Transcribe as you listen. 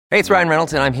Hey, it's Ryan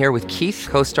Reynolds, and I'm here with Keith,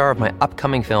 co-star of my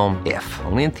upcoming film, If,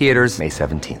 only in theaters May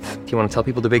 17th. Do you want to tell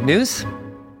people the big news?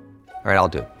 All right, I'll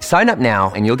do it. Sign up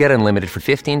now and you'll get unlimited for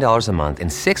 $15 a month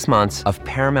and 6 months of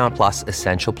Paramount Plus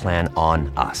Essential Plan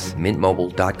on us.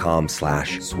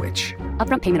 MintMobile.com/switch.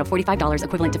 Upfront payment of $45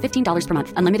 equivalent to $15 per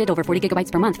month. Unlimited over 40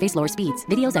 gigabytes per month. Face lower speeds.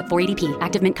 Videos at 480p.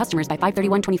 Active Mint customers by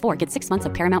 531.24 get 6 months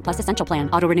of Paramount Plus Essential Plan.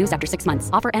 Auto renews after 6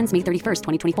 months. Offer ends May 31st,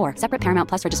 2024. Separate Paramount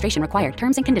Plus registration required.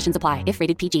 Terms and conditions apply if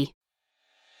rated PG.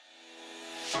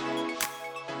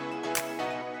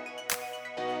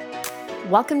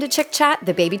 Welcome to Chick Chat,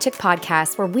 the Baby Chick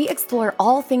podcast, where we explore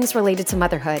all things related to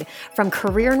motherhood, from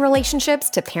career and relationships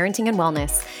to parenting and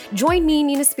wellness. Join me,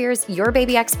 Nina Spears, your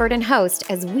baby expert and host,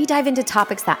 as we dive into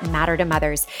topics that matter to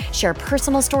mothers, share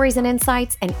personal stories and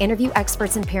insights, and interview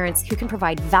experts and parents who can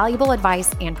provide valuable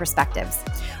advice and perspectives.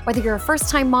 Whether you're a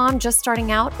first-time mom just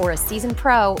starting out or a seasoned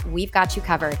pro, we've got you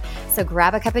covered. So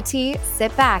grab a cup of tea,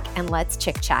 sit back, and let's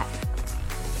Chick Chat.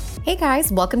 Hey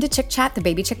guys, welcome to Chick Chat, the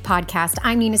Baby Chick podcast.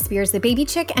 I'm Nina Spears, the Baby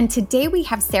Chick, and today we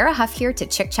have Sarah Huff here to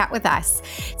Chick Chat with us.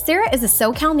 Sarah is a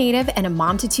SoCal native and a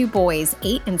mom to 2 boys,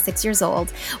 8 and 6 years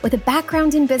old. With a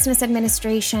background in business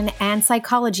administration and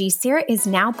psychology, Sarah is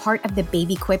now part of the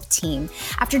BabyQuip team.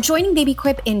 After joining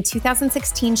BabyQuip in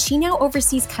 2016, she now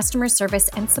oversees customer service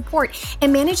and support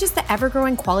and manages the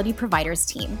ever-growing quality providers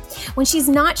team. When she's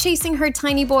not chasing her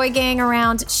tiny boy gang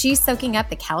around, she's soaking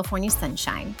up the California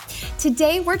sunshine.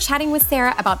 Today, we're chatting with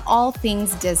Sarah about all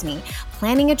things Disney.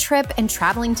 Planning a trip and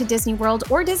traveling to Disney World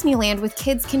or Disneyland with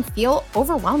kids can feel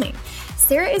overwhelming.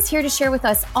 Sarah is here to share with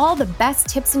us all the best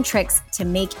tips and tricks to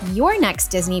make your next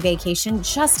Disney vacation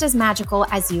just as magical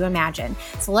as you imagine.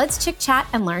 So let's Chick Chat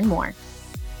and learn more.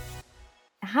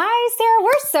 Hi, Sarah.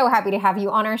 We're so happy to have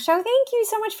you on our show. Thank you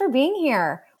so much for being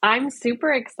here. I'm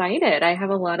super excited. I have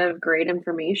a lot of great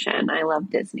information. I love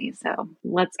Disney, so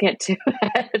let's get to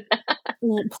it.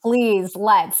 Please,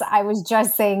 let's. I was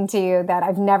just saying to you that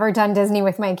I've never done Disney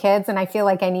with my kids, and I feel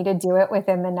like I need to do it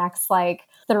within the next 3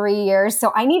 years.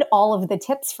 So I need all of the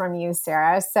tips from you,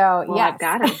 Sarah. So well, yes. I've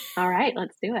got them. All right,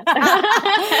 let's do it.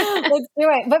 Let's do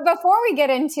it. But before we get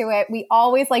into it, we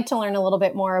always like to learn a little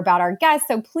bit more about our guests.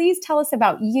 So please tell us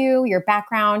about you, your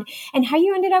background, and how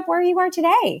you ended up where you are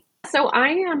today. So I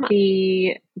am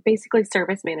the basically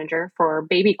service manager for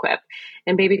BabyQuip.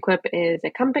 And BabyQuip is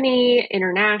a company,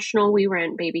 international. We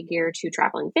rent baby gear to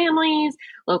traveling families,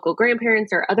 local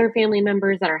grandparents, or other family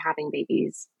members that are having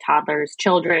babies, toddlers,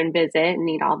 children visit and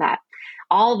need all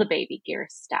the baby gear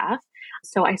stuff.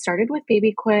 So I started with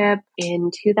BabyQuip in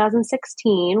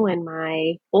 2016 when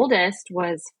my oldest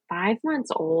was 5 months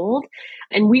old,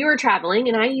 and we were traveling,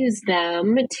 and I used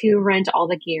them to rent all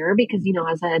the gear because,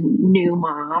 as a new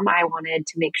mom, I wanted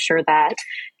to make sure that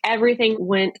everything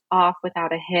went off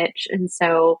without a hitch. And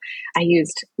so I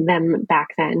used them back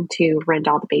then to rent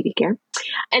all the baby gear.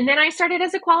 And then I started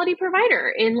as a quality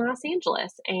provider in Los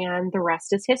Angeles, and the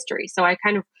rest is history. So I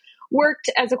kind of worked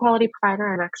as a quality provider.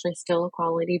 I'm actually still a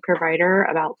quality provider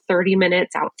about 30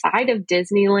 minutes outside of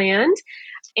Disneyland.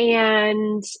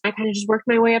 And I kind of just worked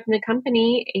my way up in the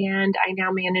company, and I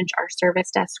now manage our service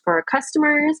desk for our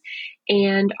customers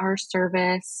and our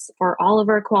service for all of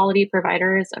our quality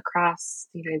providers across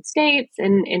the United States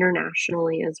and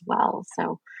internationally as well.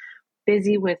 So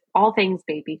busy with all things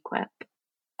BabyQuip.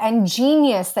 And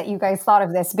genius that you guys thought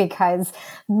of this because,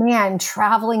 man,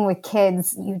 traveling with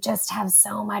kids, you just have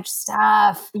so much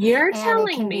stuff. You're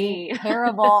telling me.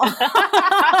 Terrible. And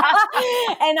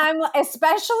I'm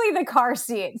especially the car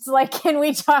seats. Can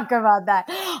we talk about that?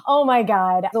 Oh my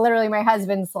God. Literally, my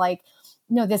husband's like,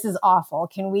 no, this is awful.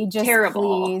 Can we just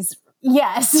please?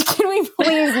 Yes. Can we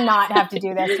please not have to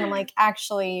do this? And I'm like,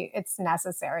 actually, it's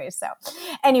necessary. So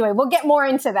anyway, we'll get more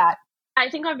into that. I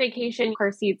think on vacation,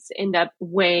 car seats end up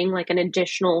weighing an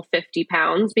additional 50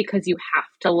 pounds because you have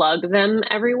to lug them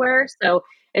everywhere. So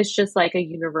it's just a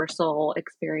universal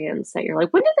experience that you're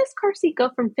like, when did this car seat go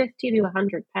from 50 to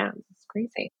 100 pounds? It's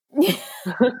crazy.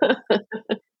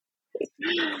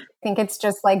 I think it's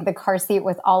just the car seat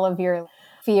with all of your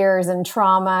fears and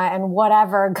trauma and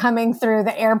whatever coming through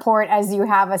the airport as you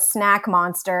have a snack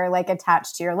monster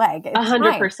attached to your leg.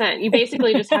 100%. You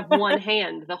basically just have one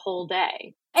hand the whole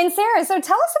day. And Sarah, so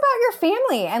tell us about your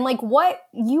family and what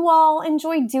you all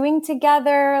enjoy doing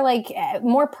together,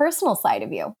 more personal side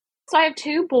of you. So I have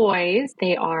 2 boys.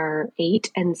 They are 8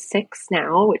 and 6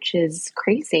 now, which is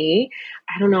crazy.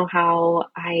 I don't know how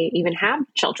I even have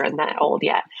children that old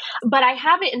yet, but I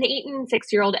have an 8 and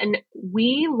 6-year-old, and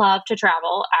we love to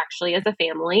travel actually as a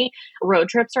family. Road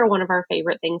trips are one of our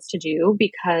favorite things to do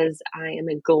because I am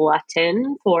a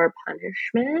glutton for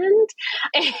punishment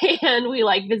and we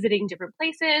like visiting different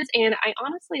places. And I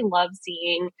honestly love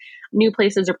seeing new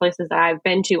places or places that I've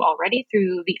been to already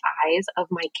through the eyes of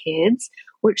my kids,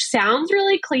 which sounds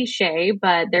really cliche,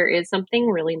 but there is something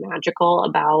really magical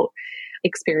about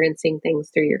experiencing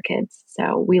things through your kids.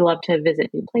 So we love to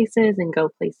visit new places and go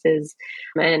places.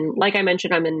 And like I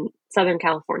mentioned, I'm in Southern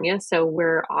California, so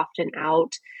we're often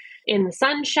out in the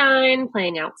sunshine,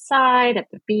 playing outside at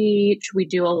the beach. We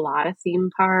do a lot of theme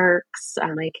parks.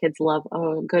 My kids love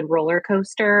a good roller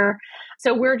coaster.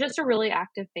 So we're just a really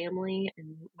active family,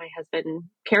 and my husband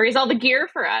carries all the gear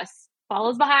for us,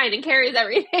 follows behind and carries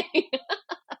everything.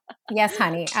 Yes,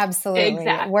 honey. Absolutely.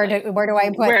 Exactly. Where do I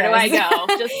put Where do I this? go?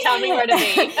 Just tell me where to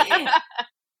be.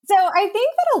 So I think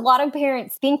that a lot of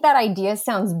parents think that idea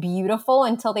sounds beautiful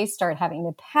until they start having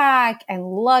to pack and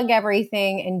lug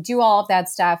everything and do all of that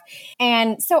stuff.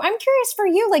 And so I'm curious for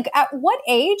you, like at what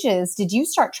ages did you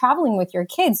start traveling with your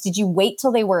kids? Did you wait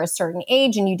till they were a certain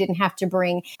age and you didn't have to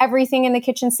bring everything in the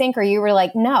kitchen sink, or you were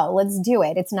like, no, let's do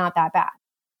it. It's not that bad.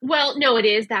 Well, no, it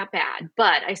is that bad,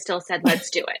 but I still said,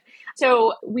 let's do it.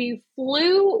 So we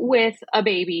flew with a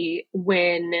baby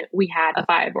when we had a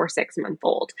 5 or 6 month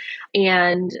old.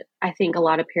 And I think a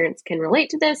lot of parents can relate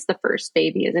to this. The first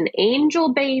baby is an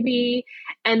angel baby.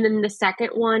 And then the second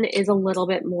one is a little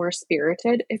bit more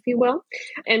spirited, if you will.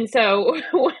 And so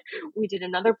we did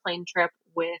another plane trip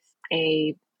with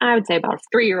I would say about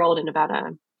a 3-year-old and about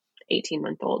a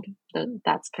 18-month-old.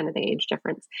 That's kind of the age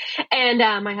difference. And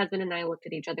my husband and I looked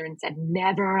at each other and said,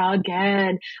 never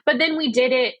again. But then we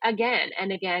did it again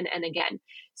and again and again.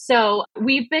 So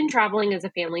we've been traveling as a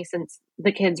family since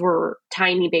the kids were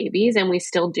tiny babies, and we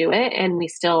still do it. And we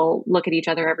still look at each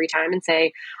other every time and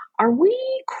say, are we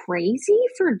crazy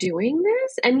for doing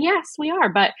this? And yes, we are,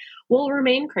 but we'll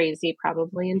remain crazy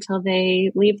probably until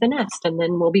they leave the nest, and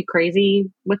then we'll be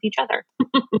crazy with each other.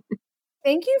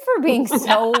 Thank you for being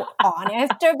so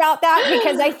honest about that,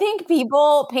 because I think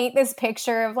people paint this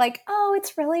picture of like, oh,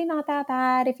 it's really not that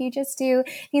bad if you just do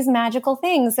these magical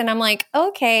things. And I'm like,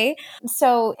 okay,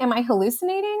 so am I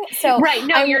hallucinating? So right.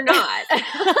 No, you're not.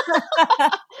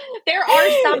 There are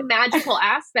some magical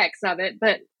aspects of it,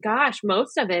 but gosh,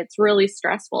 most of it's really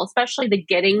stressful, especially the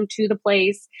getting to the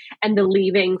place and the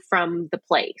leaving from the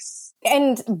place.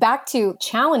 And back to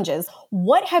challenges,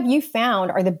 what have you found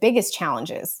are the biggest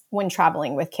challenges when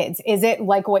traveling with kids? Is it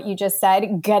like what you just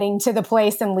said, getting to the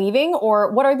place and leaving?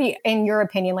 Or what are in your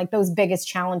opinion, like those biggest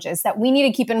challenges that we need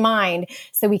to keep in mind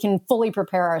so we can fully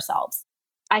prepare ourselves?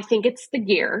 I think it's the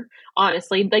gear,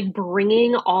 honestly, like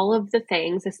bringing all of the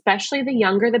things, especially the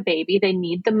younger the baby, they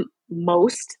need the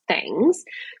most things.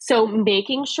 So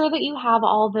making sure that you have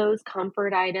all those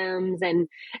comfort items and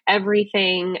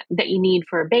everything that you need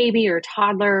for a baby or a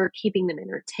toddler, keeping them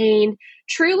entertained.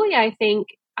 Truly, I think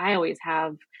I always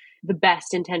have the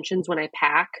best intentions when I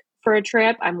pack for a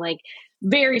trip. I'm like,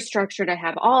 very structured. I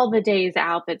have all the day's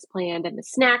outfits planned and the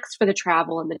snacks for the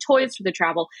travel and the toys for the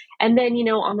travel. And then,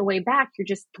 on the way back, you're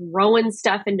just throwing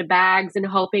stuff into bags and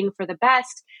hoping for the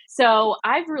best. So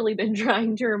I've really been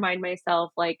trying to remind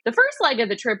myself, like, the first leg of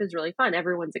the trip is really fun.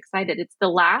 Everyone's excited. It's the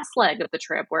last leg of the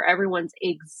trip where everyone's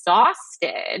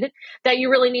exhausted that you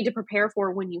really need to prepare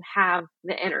for when you have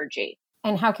the energy.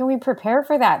 And how can we prepare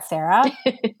for that, Sarah?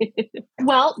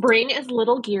 Well, bring as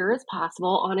little gear as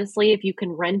possible. Honestly, if you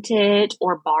can rent it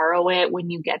or borrow it when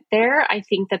you get there, I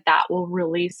think that will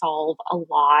really solve a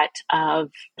lot of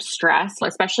stress,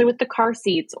 especially with the car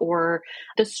seats or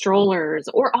the strollers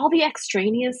or all the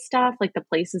extraneous stuff, like the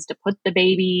places to put the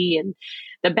baby and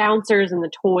the bouncers and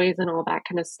the toys and all that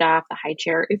kind of stuff, the high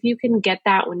chair. If you can get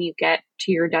that when you get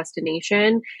to your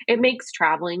destination, it makes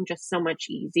traveling just so much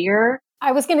easier.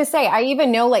 I was going to say, I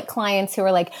even know like clients who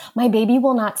are like, my baby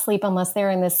will not sleep unless they're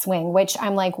in this swing, which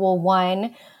I'm like, well,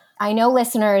 one, I know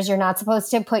listeners, you're not supposed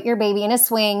to put your baby in a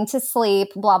swing to sleep,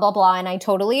 blah, blah, blah. And I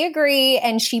totally agree.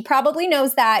 And she probably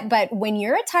knows that. But when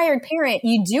you're a tired parent,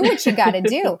 you do what you got to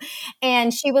do.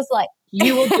 And she was like,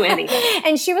 you will do anything.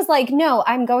 And she was like, no,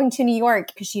 I'm going to New York,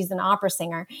 because she's an opera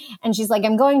singer. And she's like,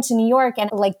 I'm going to New York, and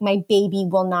like my baby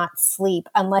will not sleep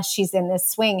unless she's in this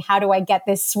swing. How do I get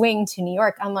this swing to New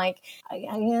York? I'm like, I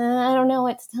don't know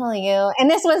what to tell you. And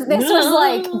this was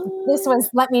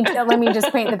let me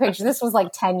just paint the picture. This was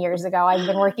like 10 years ago. I've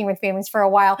been working with families for a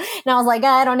while. And I was like,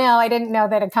 I don't know. I didn't know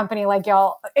that a company like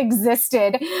y'all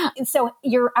existed. And so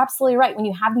you're absolutely right. When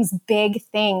you have these big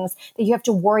things that you have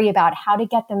to worry about how to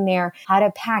get them there, how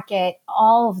to pack it,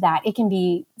 all of that. It can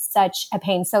be such a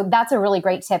pain. So that's a really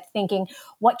great tip, thinking,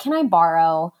 what can I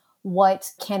borrow?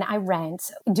 What can I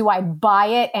rent? Do I buy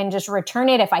it and just return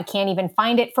it if I can't even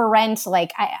find it for rent?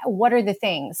 What are the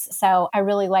things? So I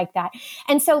really like that.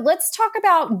 And so let's talk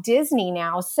about Disney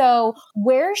now. So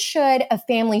where should a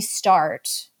family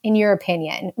start, in your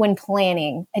opinion, when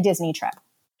planning a Disney trip?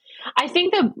 I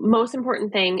think the most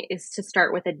important thing is to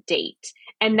start with a date.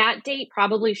 And that date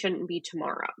probably shouldn't be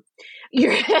tomorrow. You're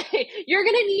going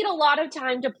to need a lot of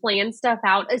time to plan stuff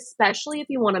out, especially if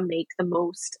you want to make the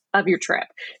most of your trip.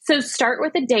 So start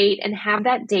with a date and have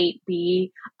that date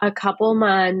be a couple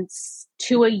months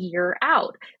to a year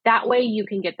out. That way you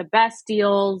can get the best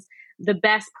deals, the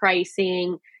best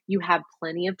pricing. You have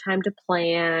plenty of time to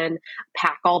plan,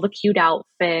 pack all the cute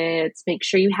outfits, make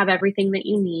sure you have everything that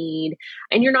you need,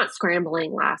 and you're not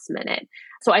scrambling last minute.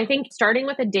 So I think starting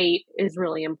with a date is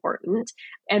really important.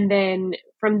 And then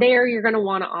from there, you're going to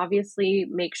want to obviously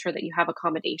make sure that you have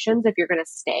accommodations if you're going to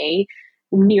stay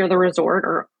near the resort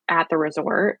or at the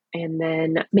resort, and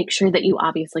then make sure that you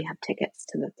obviously have tickets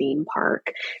to the theme park.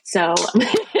 So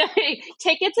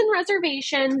tickets and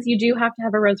reservations, you do have to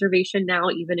have a reservation now.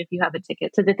 Even if you have a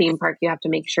ticket to the theme park, you have to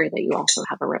make sure that you also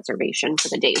have a reservation for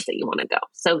the days that you want to go.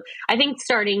 So I think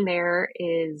starting there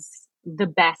is the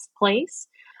best place.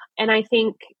 And I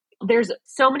think there's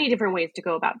so many different ways to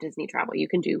go about Disney travel. You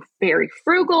can do very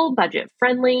frugal, budget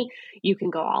friendly. You can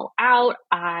go all out.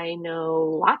 I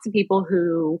know lots of people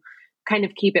who kind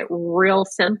of keep it real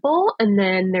simple. And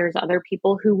then there's other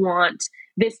people who want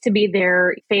this to be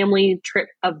their family trip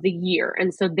of the year.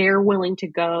 And so they're willing to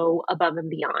go above and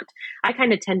beyond. I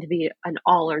kind of tend to be an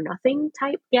all or nothing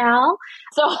type gal.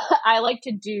 So I like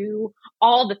to do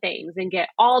all the things and get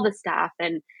all the stuff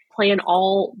and plan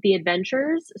all the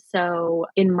adventures. So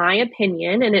in my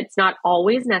opinion, and it's not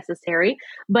always necessary,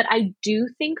 but I do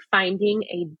think finding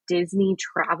a Disney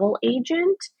travel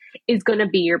agent is going to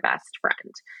be your best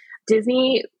friend.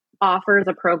 Disney offers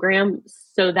a program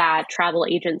so that travel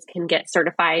agents can get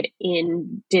certified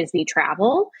in Disney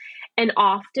travel. And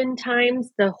oftentimes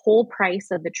the whole price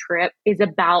of the trip is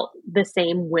about the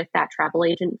same with that travel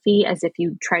agent fee as if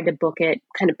you tried to book it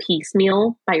kind of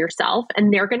piecemeal by yourself.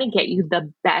 And they're going to get you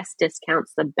the best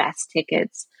discounts, the best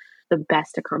tickets, the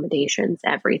best accommodations,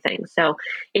 everything. So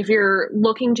if you're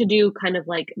looking to do kind of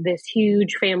like this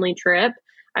huge family trip,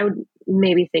 I would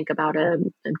maybe think about a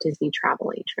Disney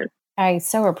travel agent. I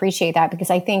so appreciate that, because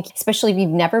I think, especially if you've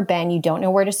never been, you don't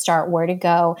know where to start, where to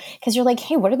go, because you're like,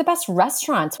 hey, what are the best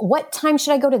restaurants? What time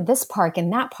should I go to this park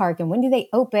and that park? And when do they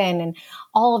open? And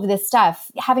all of this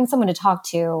stuff. Having someone to talk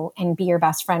to and be your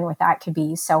best friend with that could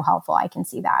be so helpful. I can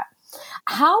see that.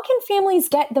 How can families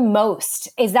get the most?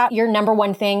 Is that your number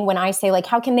one thing when I say, like,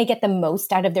 how can they get the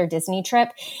most out of their Disney trip?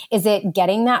 Is it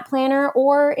getting that planner,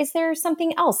 or is there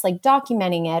something else like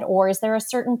documenting it? Or is there a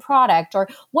certain product, or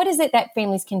what is it that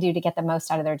families can do to get the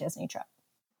most out of their Disney trip?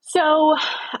 So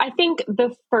I think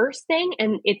the first thing,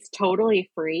 and it's totally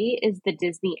free, is the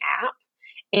Disney app.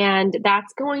 And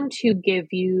that's going to give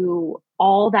you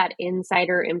all that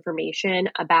insider information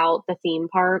about the theme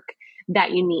park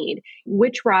that you need.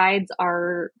 Which rides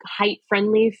are height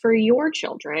friendly for your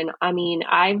children? I mean,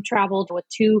 I've traveled with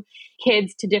 2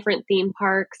 kids to different theme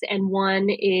parks, and one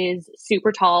is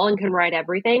super tall and can ride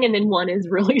everything, and then one is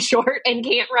really short and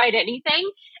can't ride anything.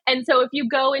 And so if you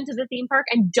go into the theme park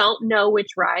and don't know which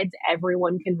rides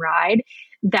everyone can ride,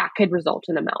 that could result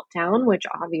in a meltdown, which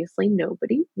obviously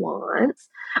nobody wants.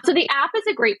 So the app is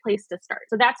a great place to start.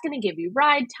 So that's going to give you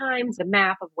ride times, a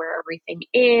map of where everything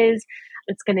is.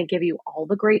 It's going to give you all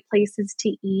the great places to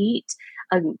eat.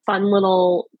 A fun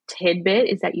little tidbit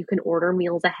is that you can order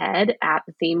meals ahead at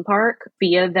the theme park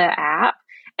via the app,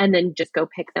 and then just go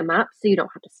pick them up. So you don't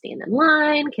have to stand in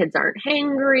line. Kids aren't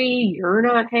hangry. You're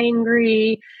not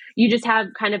hangry. You just have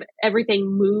kind of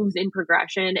everything moves in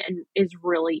progression and is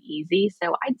really easy.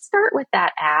 So I'd start with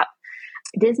that app.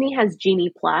 Disney has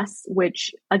Genie Plus,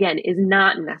 which again is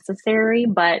not necessary,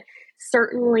 but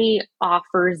certainly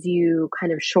offers you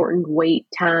kind of shortened wait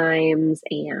times.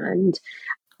 And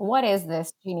what is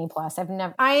this Genie Plus?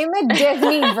 I am a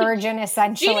Disney virgin,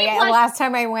 essentially. Last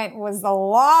time I went was a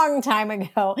long time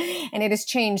ago, and it has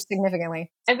changed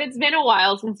significantly. If it's been a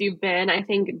while since you've been, I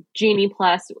think Genie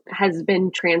Plus has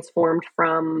been transformed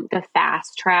from the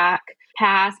Fast Track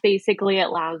Pass. Basically, it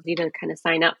allows you to kind of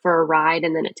sign up for a ride,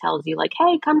 and then it tells you like,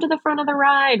 hey, come to the front of the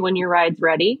ride when your ride's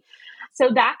ready. So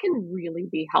that can really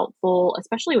be helpful,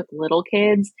 especially with little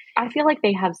kids. I feel like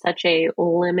they have such a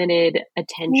limited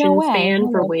attention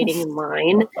span for waiting in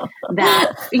line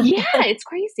that, yeah, it's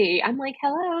crazy. I'm like,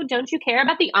 hello, don't you care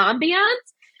about the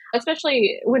ambiance?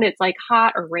 especially when it's like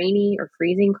hot or rainy or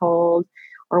freezing cold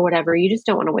or whatever. You just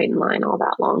don't want to wait in line all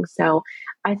that long. So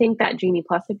I think that Genie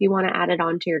Plus, if you want to add it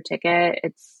onto your ticket,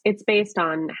 it's based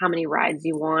on how many rides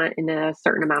you want in a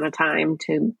certain amount of time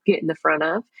to get in the front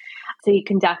of. So you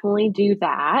can definitely do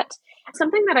that.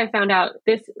 Something that I found out,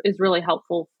 this is really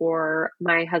helpful for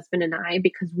my husband and I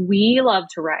because we love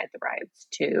to ride the rides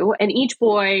too. And each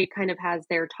boy kind of has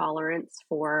their tolerance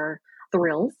for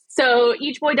thrills. So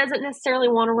each boy doesn't necessarily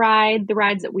want to ride the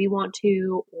rides that we want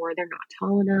to, or they're not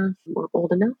tall enough or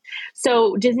old enough.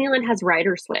 So Disneyland has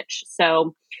rider switch.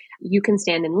 So you can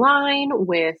stand in line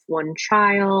with one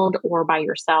child or by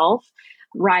yourself,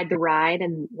 ride the ride,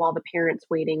 and while the parent's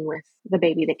waiting with the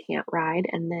baby that can't ride.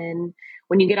 And then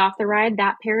when you get off the ride,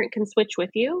 that parent can switch with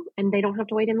you and they don't have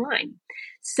to wait in line.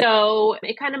 So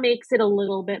it kind of makes it a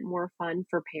little bit more fun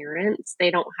for parents.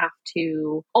 They don't have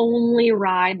to only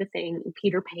ride the thing,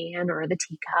 Peter Pan or the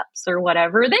teacups or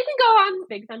whatever. They can go on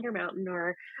Big Thunder Mountain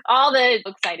or all the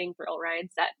exciting thrill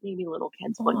rides that maybe little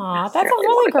kids wouldn't. That's a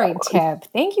really great tip.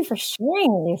 Thank you for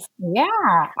sharing this. Yeah,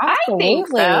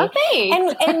 absolutely. I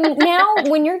think so. And now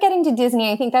when you're getting to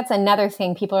Disney, I think that's another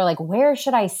thing. People are like, where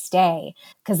should I stay?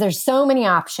 Because there's so many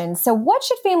options. So what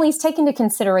should families take into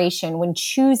consideration when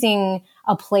choosing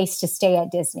a place to stay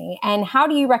at Disney? And how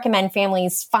do you recommend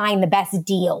families find the best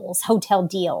deals, hotel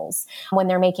deals, when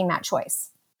they're making that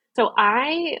choice? So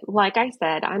like I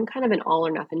said, I'm kind of an all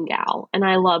or nothing gal and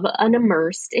I love an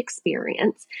immersed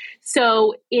experience.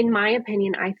 So in my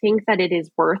opinion, I think that it is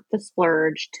worth the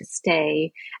splurge to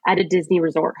stay at a Disney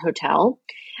resort hotel.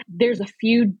 There's a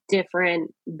few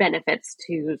different benefits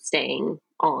to staying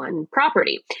on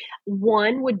property.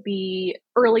 One would be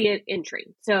early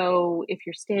entry. So if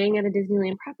you're staying at a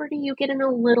Disneyland property, you get in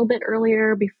a little bit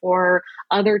earlier before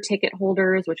other ticket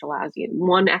holders, which allows you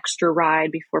one extra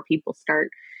ride before people start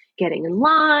getting in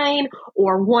line,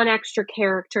 or one extra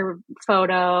character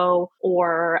photo,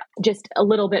 or just a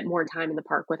little bit more time in the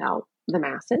park without the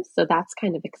masses. So that's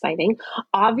kind of exciting.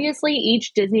 Obviously,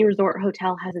 each Disney resort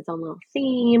hotel has its own little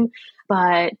theme,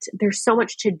 but there's so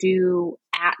much to do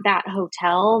at that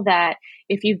hotel that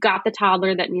if you've got the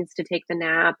toddler that needs to take the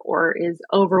nap or is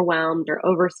overwhelmed or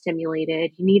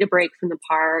overstimulated, you need a break from the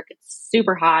park, it's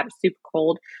super hot, super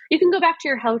cold, you can go back to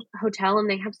your hotel and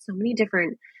they have so many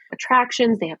different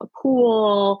attractions. They have a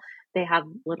pool, they have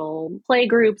little play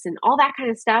groups and all that kind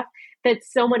of stuff.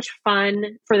 That's so much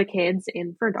fun for the kids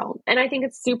and for adults. And I think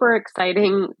it's super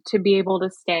exciting to be able to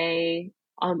stay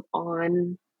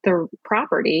on the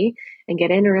property and get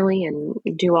in early and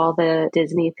do all the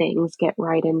Disney things, get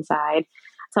right inside.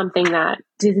 Something that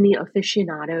Disney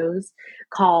aficionados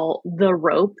call the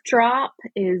rope drop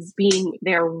is being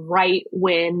there right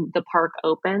when the park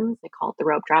opens. They call it the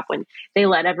rope drop when they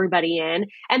let everybody in.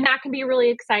 And that can be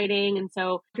really exciting. And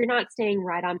so if you're not staying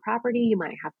right on property, you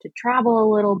might have to travel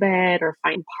a little bit or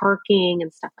find parking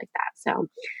and stuff like that. So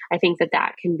I think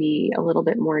that can be a little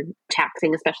bit more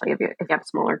taxing, especially if you have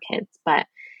smaller kids. But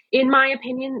in my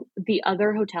opinion, the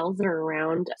other hotels that are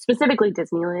around, specifically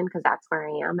Disneyland, because that's where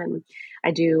I am and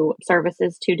I do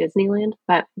services to Disneyland,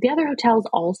 but the other hotels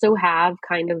also have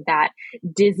kind of that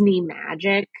Disney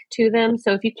magic to them.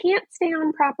 So if you can't stay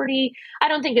on property, I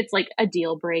don't think it's like a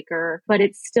deal breaker, but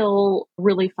it's still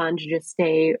really fun to just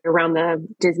stay around the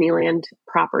Disneyland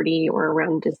property or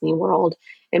around Disney World.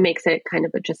 It makes it kind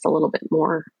of just a little bit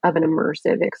more of an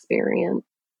immersive experience.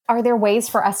 Are there ways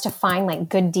for us to find like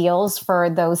good deals for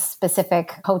those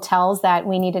specific hotels that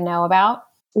we need to know about?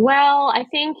 Well, I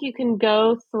think you can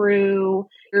go through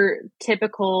your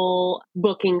typical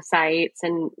booking sites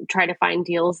and try to find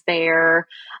deals there.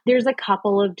 There's a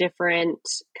couple of different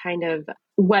kind of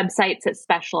websites that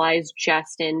specialize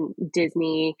just in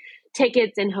Disney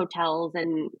tickets and hotels,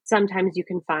 and sometimes you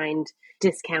can find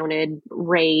discounted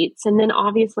rates. And then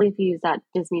obviously if you use that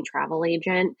Disney travel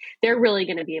agent, they're really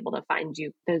going to be able to find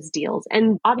you those deals.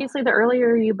 And obviously the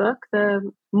earlier you book,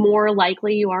 the more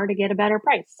likely you are to get a better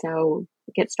price. So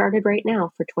get started right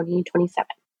now for 2027.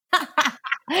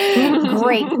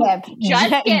 Great tip.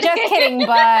 Just kidding,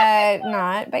 but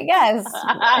not. But yes.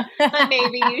 But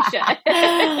maybe you should.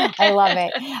 I love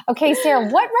it. Okay, Sarah,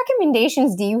 what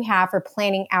recommendations do you have for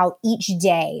planning out each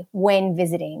day when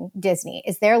visiting Disney?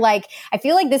 Is there I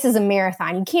feel like this is a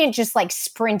marathon. You can't just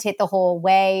sprint it the whole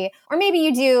way. Or maybe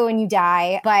you do and you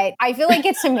die. But I feel like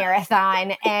it's a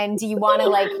marathon and you want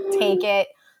to take it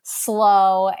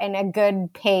slow and a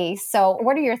good pace. So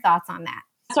what are your thoughts on that?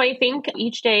 So I think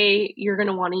each day you're going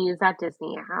to want to use that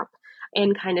Disney app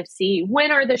and kind of see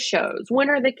when are the shows, when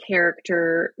are the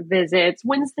character visits,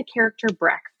 when's the character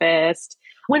breakfast,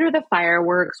 when are the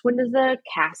fireworks? When does the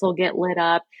castle get lit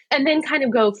up? And then kind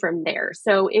of go from there.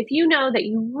 So if you know that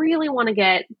you really want to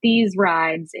get these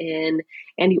rides in,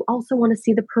 and you also want to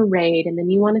see the parade, and then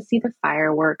you want to see the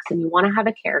fireworks, and you want to have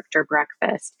a character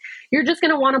breakfast, you're just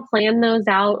going to want to plan those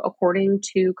out according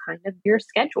to kind of your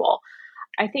schedule.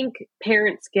 I think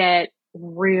parents get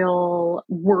real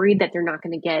worried that they're not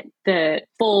going to get the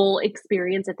full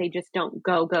experience, that they just don't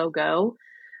go.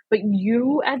 But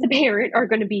you as a parent are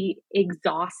going to be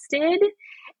exhausted,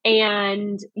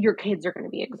 and your kids are going to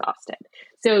be exhausted.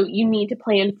 So you need to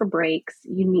plan for breaks.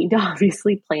 You need to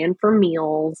obviously plan for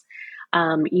meals.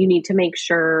 You need to make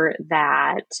sure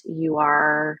that you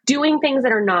are doing things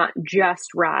that are not just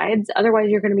rides. Otherwise,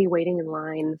 you're going to be waiting in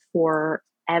line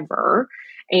forever.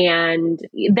 And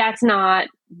that's not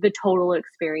the total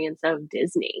experience of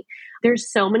Disney.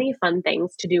 There's so many fun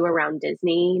things to do around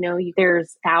Disney.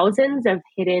 There's thousands of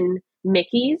hidden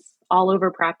Mickeys all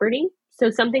over property. So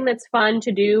something that's fun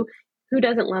to do, who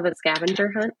doesn't love a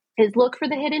scavenger hunt, is look for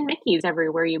the hidden Mickeys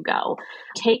everywhere you go.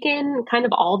 Take in kind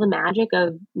of all the magic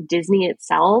of Disney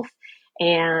itself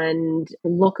and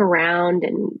look around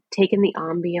and take in the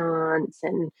ambiance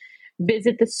and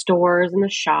visit the stores and the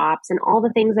shops and all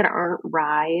the things that aren't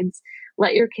rides.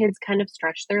 Let your kids kind of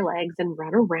stretch their legs and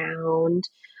run around.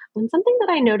 And something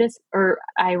that I noticed, or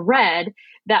I read,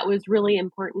 that was really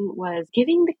important was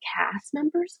giving the cast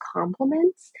members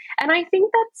compliments. And I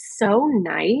think that's so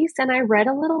nice. And I read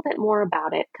a little bit more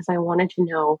about it because I wanted to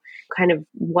know kind of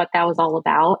what that was all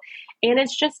about. And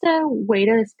it's just a way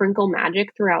to sprinkle magic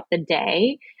throughout the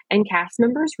day. And cast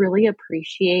members really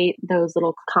appreciate those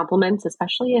little compliments,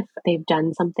 especially if they've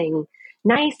done something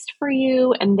nice for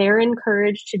you, and they're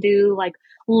encouraged to do like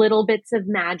little bits of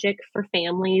magic for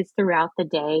families throughout the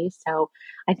day. So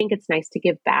I think it's nice to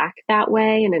give back that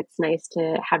way. And it's nice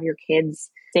to have your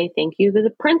kids say thank you to the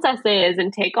princesses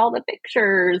and take all the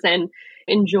pictures and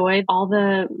enjoy all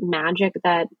the magic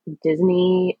that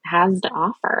Disney has to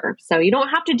offer. So you don't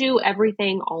have to do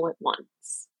everything all at once.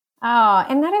 Oh,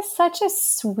 and that is such a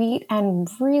sweet and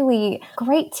really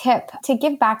great tip to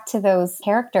give back to those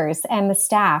characters and the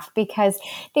staff, because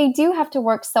they do have to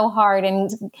work so hard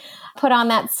and put on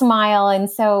that smile.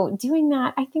 And so doing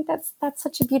that, I think that's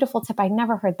such a beautiful tip. I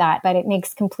never heard that, but it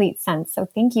makes complete sense. So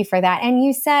thank you for that. And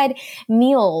you said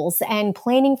meals and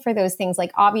planning for those things.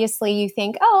 Like obviously you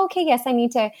think, oh, okay, yes, I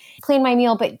need to plan my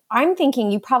meal, but I'm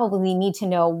thinking you probably need to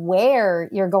know where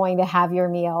you're going to have your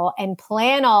meal and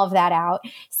plan all of that out.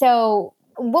 So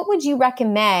what would you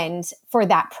recommend for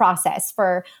that process,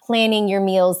 for planning your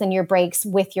meals and your breaks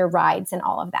with your rides and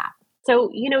all of that? So,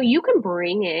 you can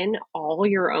bring in all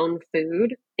your own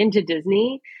food into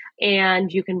Disney,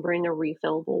 and you can bring a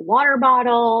refillable water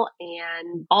bottle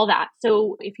and all that.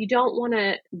 So if you don't want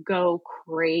to go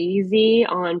crazy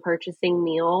on purchasing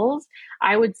meals,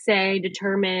 I would say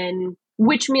determine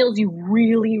which meals you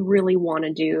really, really want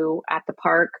to do at the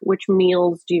park, which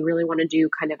meals do you really want to do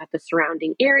kind of at the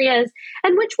surrounding areas,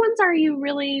 and which ones are you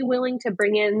really willing to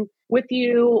bring in with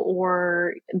you,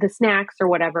 or the snacks or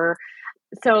whatever.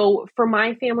 So for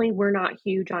my family, we're not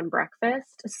huge on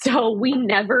breakfast. So we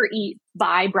never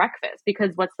buy breakfast,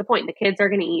 because what's the point? The kids are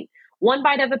going to eat one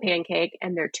bite of a pancake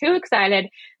and they're too excited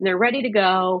and they're ready to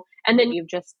go. And then you've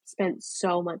just spent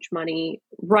so much money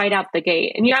right out the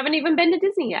gate and you haven't even been to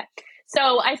Disney yet.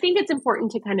 So I think it's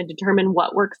important to kind of determine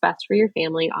what works best for your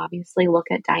family. Obviously, look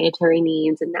at dietary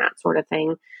needs and that sort of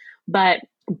thing, but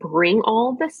bring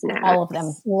all the snacks. All of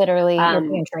them, literally your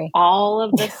pantry. All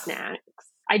of the snacks.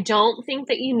 I don't think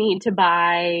that you need to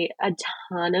buy a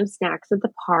ton of snacks at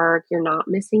the park. You're not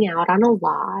missing out on a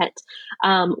lot.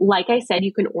 Like I said,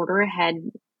 you can order ahead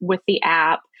with the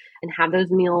app and have those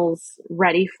meals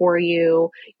ready for you.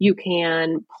 You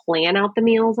can plan out the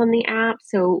meals on the app.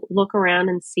 So look around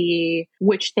and see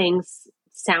which things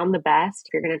sound the best.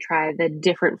 If you're going to try the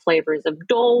different flavors of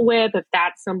Dole Whip, if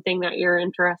that's something that you're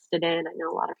interested in. I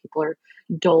know a lot of people are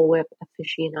Dole Whip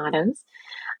aficionados.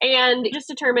 And just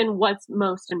determine what's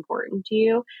most important to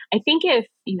you. I think if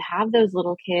you have those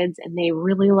little kids and they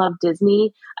really love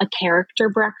Disney, a character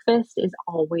breakfast is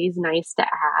always nice to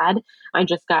add. I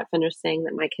just got finished saying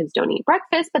that my kids don't eat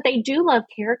breakfast, but they do love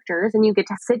characters, and you get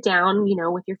to sit down,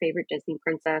 with your favorite Disney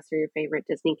princess or your favorite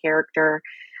Disney character,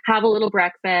 have a little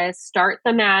breakfast, start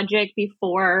the magic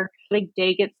before the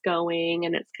day gets going.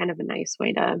 And it's kind of a nice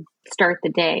way to start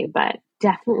the day, but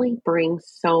definitely bring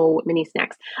so many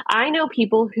snacks. I know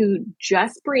people who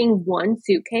just bring one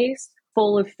suitcase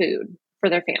full of food for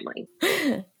their family.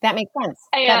 That makes sense.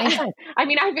 I, That makes sense. I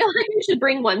mean, I feel like you should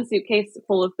bring one suitcase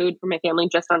full of food for my family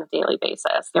just on a daily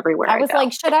basis everywhere I was go.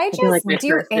 like, should I feel like just my do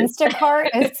person- Instacart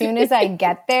as soon as I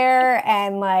get there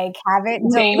and like have it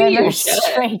Maybe you delivered should.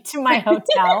 straight to my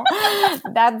hotel?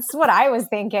 That's what I was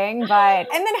thinking. But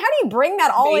and then how do you bring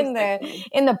that all Basically.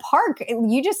 in the park?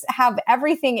 You just have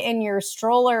everything in your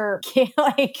stroller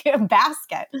like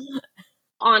basket.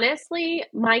 Honestly,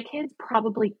 my kids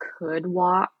probably could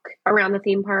walk around the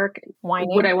theme park.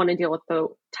 Whining? Would I want to deal with the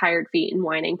tired feet and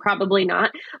whining? Probably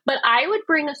not. But I would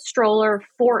bring a stroller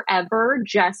forever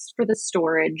just for the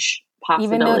storage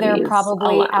possibilities. Even though they're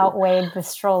probably alone. outweighed the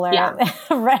stroller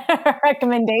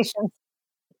recommendations.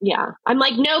 Yeah. I'm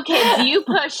like, no, kids, you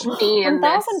push me in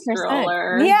this 1000%.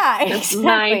 stroller. Yeah, It's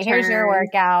my exactly. Here's your turn.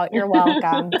 workout. You're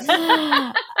welcome.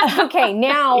 Okay,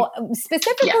 now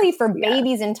specifically for yes.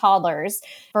 babies and toddlers,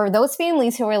 for those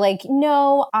families who are like,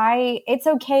 no, it's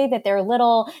okay that they're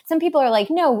little. Some people are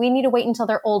like, no, we need to wait until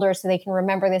they're older so they can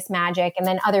remember this magic. And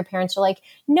then other parents are like,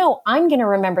 no, I'm going to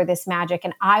remember this magic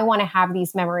and I want to have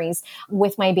these memories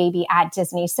with my baby at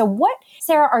Disney. So what,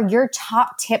 Sarah, are your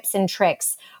top tips and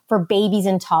tricks for babies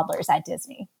and toddlers at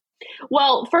Disney?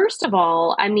 Well, first of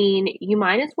all, I mean, you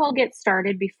might as well get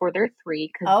started before they're 3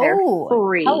 because they're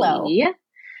free. Hello.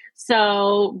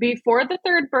 So before the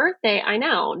 3rd birthday, I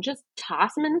know, just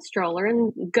toss them in the stroller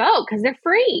and go because they're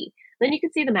free. Then you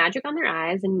can see the magic on their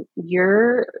eyes and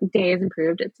your day is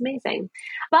improved. It's amazing.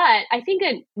 But I think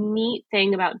a neat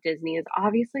thing about Disney is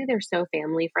obviously they're so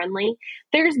family friendly.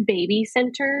 There's baby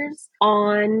centers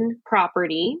on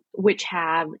property, which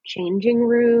have changing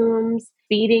rooms,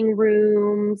 feeding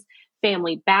rooms,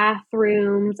 family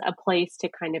bathrooms, a place to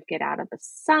kind of get out of the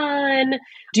sun,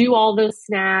 do all those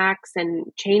snacks and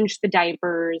change the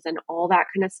diapers and all that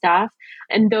kind of stuff.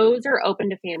 And those are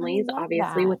open to families,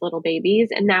 obviously, with little babies.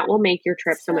 And that will make your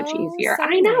trip so much easier.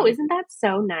 I know. nice. Isn't that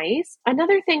so nice?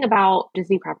 Another thing about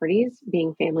Disney properties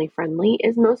being family friendly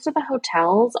is most of the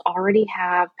hotels already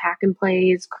have pack and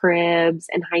plays, cribs,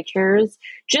 and high chairs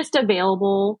just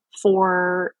available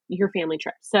for your family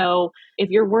trip. So if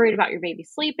you're worried about your baby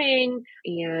sleeping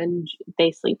and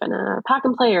they sleep in a pack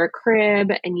and play or a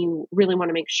crib and you really want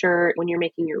to make sure when you're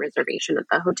making your reservation at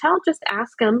the hotel, just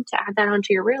ask them to add that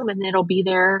onto your room and it'll be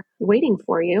there waiting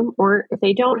for you. Or if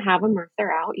they don't have them or if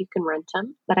they're out, you can rent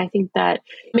them. But I think that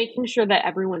making sure that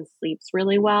everyone sleeps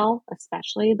really well,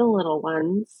 especially the little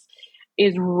ones,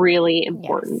 is really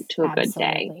important to a good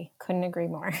day. Couldn't agree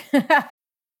more.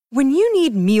 When you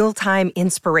need mealtime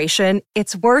inspiration,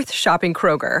 it's worth shopping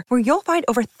Kroger, where you'll find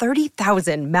over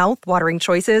 30,000 mouth-watering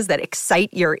choices that excite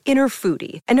your inner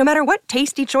foodie. And no matter what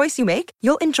tasty choice you make,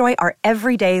 you'll enjoy our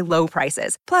everyday low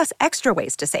prices, plus extra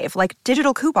ways to save, like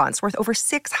digital coupons worth over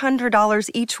 $600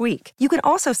 each week. You can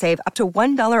also save up to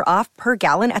 $1 off per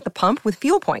gallon at the pump with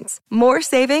fuel points. More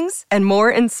savings and more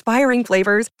inspiring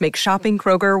flavors make shopping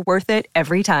Kroger worth it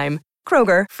every time.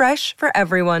 Kroger, fresh for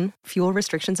everyone. Fuel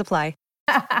restrictions apply.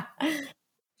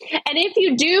 And if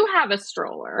you do have a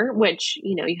stroller, which,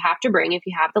 you know, you have to bring if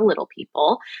you have the little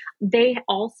people, they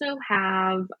also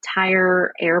have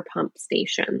tire air pump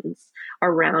stations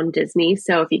around Disney.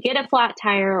 So if you get a flat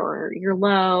tire or you're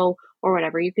low or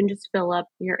whatever, you can just fill up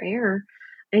your air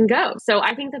and go. So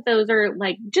I think that those are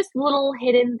like just little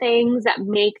hidden things that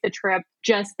make the trip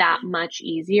just that much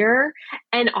easier.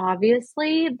 And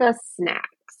obviously the snacks.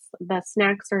 The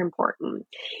snacks are important.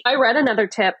 I read another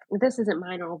tip. This isn't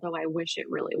mine, although I wish it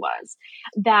really was,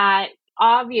 that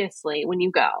obviously when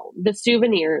you go, the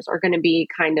souvenirs are going to be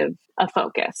kind of a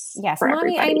focus. Yes, for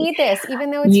Mommy, everybody. I need this.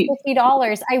 Even though it's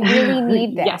 $50, I really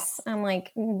need this. Yes. I'm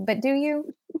like, but do you?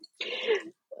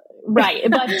 Right,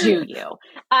 but do you?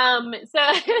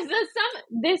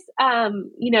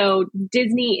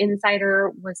 Disney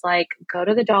Insider was like, go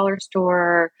to the dollar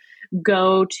store,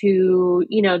 go to,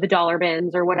 the dollar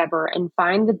bins or whatever and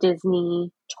find the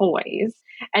Disney toys.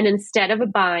 And instead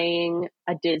of buying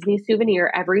a Disney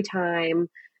souvenir every time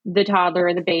the toddler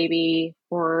or the baby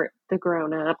or the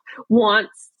grown-up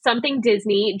wants something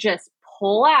Disney, just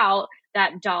pull out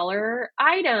that dollar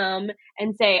item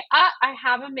and say, I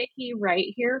have a Mickey right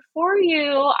here for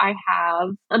you. I have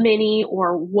a Minnie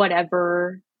or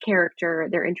whatever character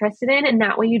they're interested in. And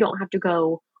that way you don't have to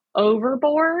go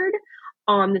overboard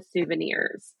on the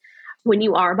souvenirs. When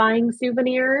you are buying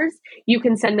souvenirs, you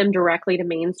can send them directly to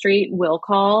Main Street, will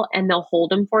call, and they'll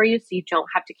hold them for you so you don't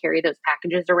have to carry those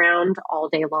packages around all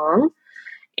day long.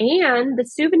 And the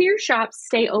souvenir shops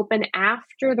stay open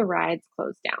after the rides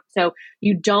close down. So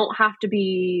you don't have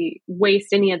to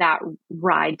waste any of that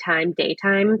ride time,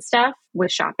 daytime stuff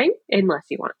with shopping unless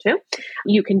you want to.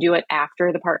 You can do it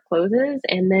after the park closes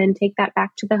and then take that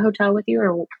back to the hotel with you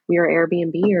or your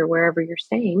Airbnb or wherever you're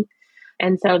staying.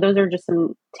 And so those are just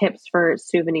some tips for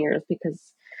souvenirs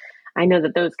because I know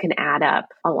that those can add up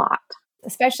a lot.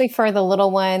 Especially for the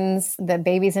little ones, the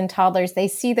babies and toddlers, they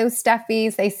see those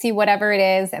stuffies, they see whatever it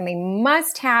is, and they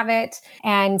must have it.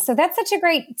 And so that's such a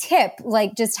great tip.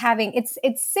 Like just having, it's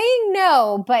saying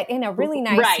no, but in a really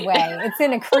nice way. It's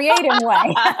in a creative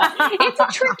way. It's a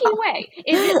tricky way.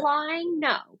 Is it lying?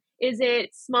 No. Is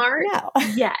it smart? No.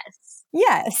 Yes.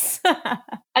 Yes.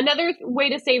 Another way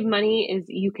to save money is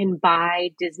you can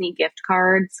buy Disney gift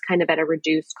cards kind of at a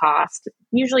reduced cost.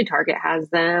 Usually Target has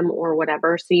them or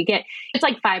whatever. So it's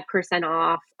like 5%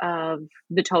 off of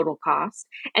the total cost.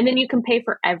 And then you can pay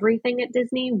for everything at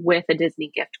Disney with a Disney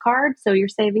gift card. So you're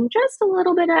saving just a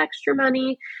little bit of extra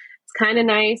money. It's kind of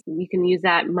nice. You can use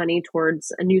that money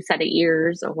towards a new set of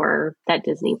ears or that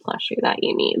Disney plushie that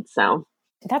you need. So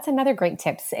that's another great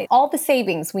tip. All the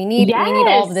savings we need. Yes. We need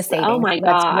all of the savings. Oh my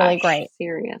gosh. That's really great.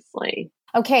 Seriously.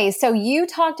 Okay. So you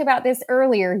talked about this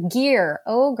earlier, gear.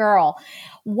 Oh girl.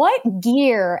 What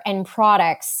gear and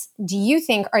products do you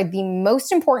think are the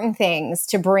most important things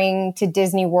to bring to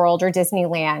Disney World or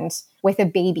Disneyland with a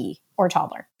baby or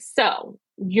toddler? So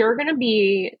you're going to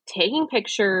be taking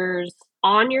pictures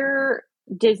on your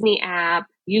Disney app,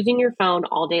 using your phone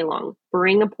all day long.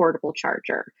 Bring a portable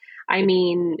charger. I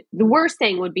mean, the worst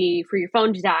thing would be for your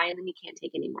phone to die and then you can't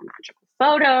take any more magical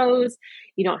photos.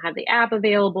 You don't have the app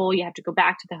available. You have to go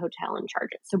back to the hotel and charge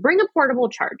it. So bring a portable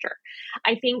charger.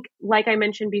 I think, like I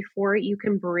mentioned before, you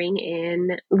can bring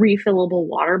in refillable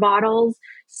water bottles.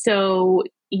 So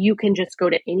you can just go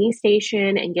to any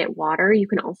station and get water. You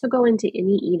can also go into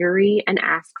any eatery and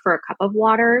ask for a cup of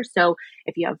water. So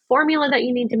if you have formula that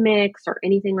you need to mix or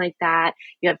anything like that,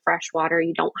 you have fresh water,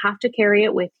 you don't have to carry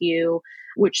it with you,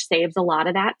 which saves a lot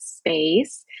of that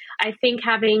space. I think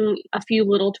having a few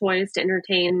little toys to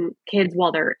entertain kids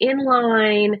while they're in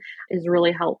line is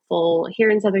really helpful. Here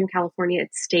in Southern California,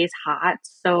 it stays hot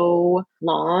so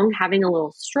long. Having a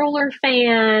little stroller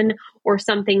fan or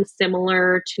something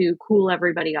similar to cool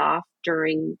everybody off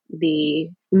during the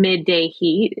midday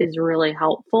heat is really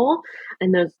helpful.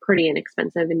 And those are pretty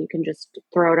inexpensive and you can just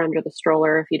throw it under the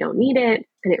stroller if you don't need it.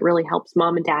 And it really helps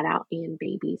mom and dad out and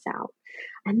babies out.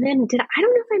 And then I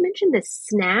don't know if I mentioned the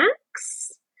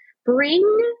snacks. Bring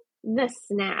the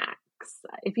snacks.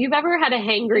 If you've ever had a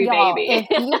hangry baby. If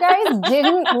you guys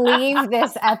didn't leave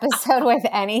this episode with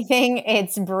anything,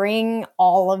 it's bring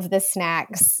all of the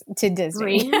snacks to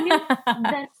Disney. Bring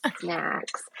the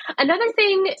snacks. Another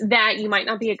thing that you might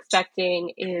not be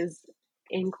expecting is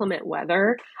inclement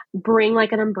weather. Bring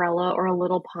like an umbrella or a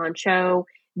little poncho.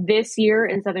 This year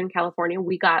in Southern California,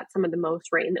 we got some of the most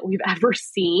rain that we've ever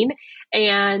seen.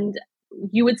 And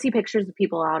you would see pictures of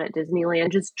people out at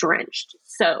Disneyland just drenched,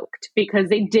 soaked, because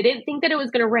they didn't think that it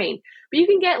was going to rain. But you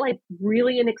can get like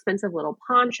really inexpensive little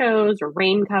ponchos or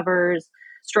rain covers,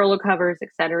 stroller covers, et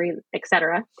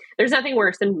cetera. There's nothing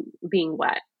worse than being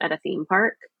wet at a theme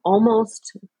park.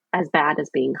 Almost as bad as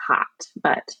being hot,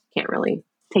 but can't really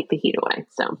take the heat away.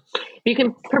 So if you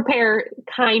can prepare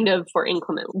kind of for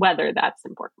inclement weather, that's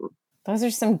important. Those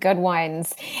are some good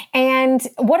ones. And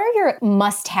what are your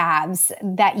must-haves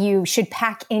that you should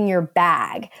pack in your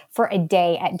bag for a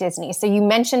day at Disney? So you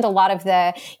mentioned a lot of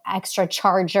the extra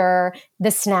charger, the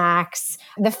snacks,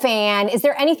 the fan. Is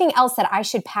there anything else that I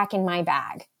should pack in my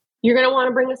bag? You're going to want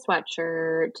to bring a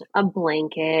sweatshirt, a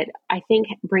blanket. I think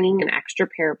bringing an extra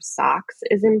pair of socks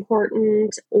is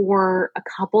important, or a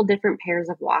couple different pairs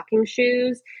of walking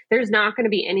shoes. There's not going to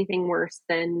be anything worse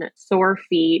than sore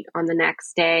feet on the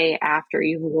next day after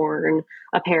you've worn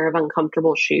a pair of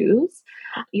uncomfortable shoes.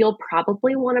 You'll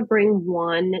probably want to bring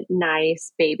one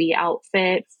nice baby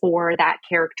outfit for that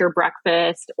character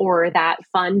breakfast or that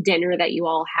fun dinner that you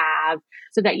all have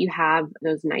so that you have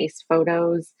those nice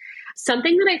photos.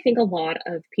 Something that I think a lot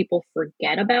of people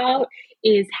forget about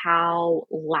is how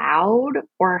loud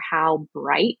or how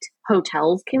bright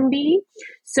hotels can be.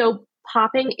 So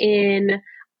popping in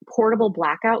portable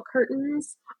blackout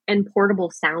curtains and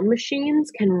portable sound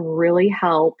machines can really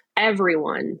help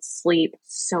everyone sleep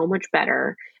so much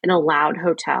better in a loud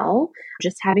hotel.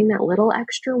 Just having that little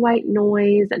extra white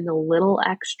noise and the little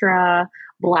extra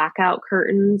blackout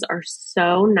curtains are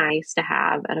so nice to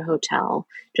have at a hotel.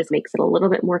 Just makes it a little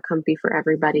bit more comfy for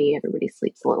everybody. Everybody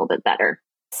sleeps a little bit better.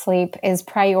 Sleep is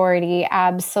priority.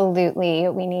 Absolutely.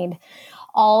 We need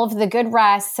all of the good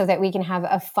rest so that we can have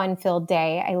a fun-filled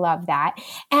day. I love that.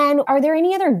 And are there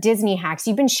any other Disney hacks?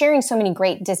 You've been sharing so many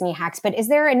great Disney hacks, but is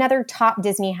there another top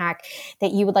Disney hack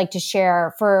that you would like to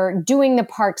share for doing the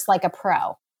parks like a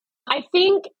pro? I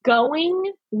think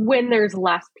going when there's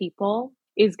less people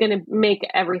is going to make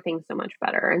everything so much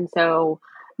better. And so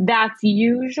that's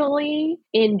usually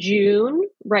in June,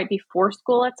 right before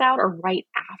school lets out, or right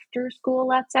after school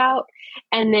lets out.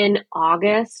 And then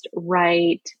August,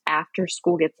 right after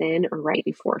school gets in, or right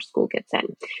before school gets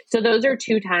in. So those are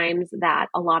two times that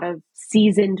a lot of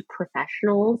seasoned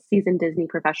Disney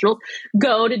professionals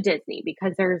go to Disney,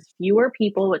 because there's fewer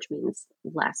people, which means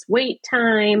less wait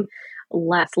time,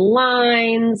 less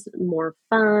lines, more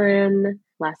fun,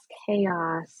 less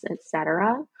chaos,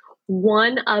 etc.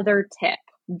 One other tip.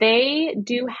 They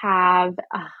do have,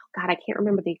 I can't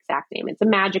remember the exact name. It's a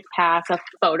Magic Pass, a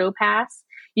photo pass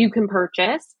you can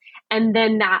purchase. And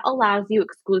then that allows you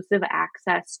exclusive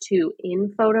access to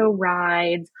in-photo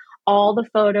rides, all the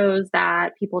photos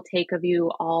that people take of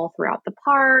you all throughout the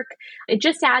park. It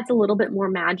just adds a little bit more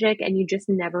magic, and you just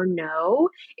never know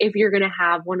if you're going to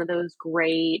have one of those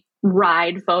great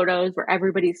ride photos where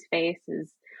everybody's face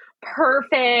is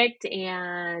perfect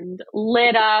and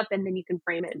lit up, and then you can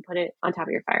frame it and put it on top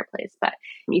of your fireplace. But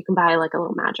you can buy like a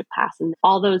little Magic Pass, and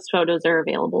all those photos are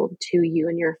available to you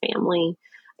and your family,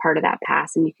 part of that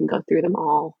pass, and you can go through them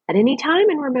all at any time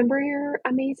and remember your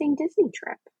amazing Disney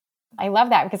trip. I love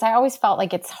that, because I always felt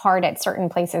like it's hard at certain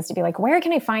places to be like, where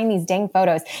can I find these dang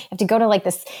photos? You have to go to like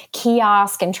this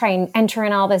kiosk and try and enter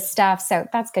in all this stuff. So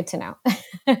that's good to know.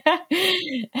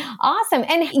 Awesome.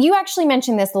 And you actually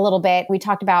mentioned this a little bit. We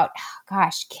talked about,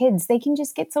 kids, they can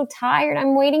just get so tired.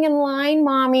 I'm waiting in line,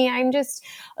 mommy. I'm just,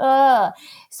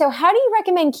 So how do you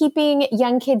recommend keeping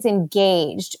young kids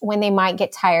engaged when they might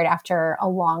get tired after a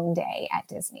long day at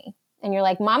Disney? And you're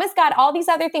like, Mama's got all these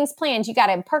other things planned. You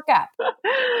got to perk up.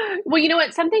 Well, you know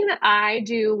what? Something that I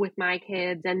do with my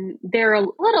kids, and they're a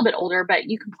little bit older, but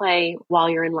you can play while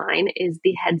you're in line, is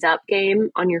the Heads Up game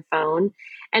on your phone.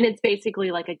 And it's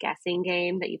basically like a guessing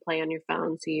game that you play on your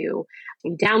phone. So you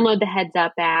download the Heads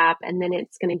Up app, and then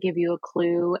it's going to give you a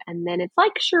clue. And then it's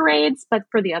like charades, but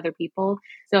for the other people.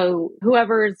 So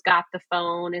whoever's got the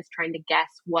phone is trying to guess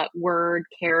what word,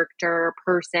 character,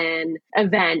 person,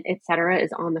 event, etc.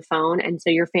 is on the phone. And so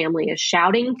your family is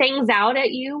shouting things out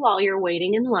at you while you're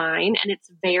waiting in line. And it's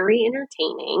very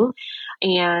entertaining,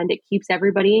 and it keeps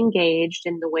everybody engaged,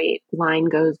 and the wait line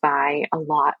goes by a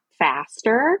lot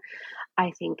faster.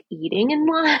 I think eating in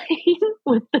line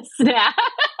with the snacks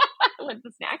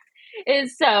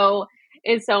is so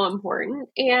important.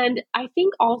 And I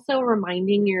think also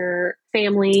reminding your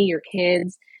family, your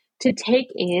kids, to take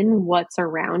in what's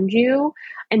around you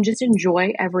and just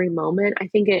enjoy every moment. I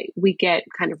think we get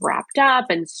kind of wrapped up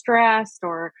and stressed,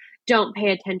 or don't pay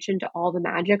attention to all the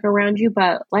magic around you.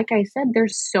 But like I said,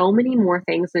 there's so many more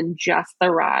things than just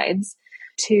the rides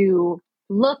to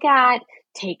look at,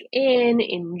 take in,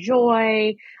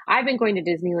 enjoy. I've been going to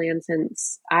Disneyland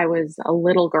since I was a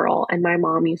little girl, and my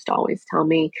mom used to always tell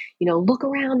me, look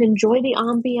around, enjoy the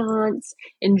ambiance,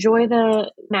 enjoy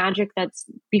the magic that's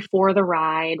before the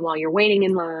ride while you're waiting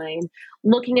in line,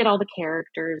 looking at all the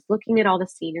characters, looking at all the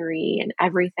scenery and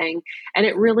everything. And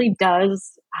it really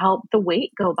does help the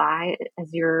wait go by as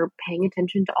you're paying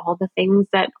attention to all the things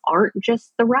that aren't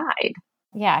just the ride.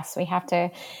 Yes, we have to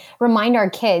remind our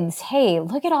kids, hey,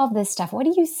 look at all this stuff. What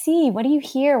do you see? What do you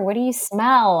hear? What do you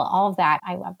smell? All of that.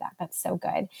 I love that. That's so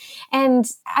good. And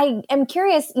I am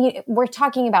curious, we're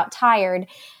talking about tired.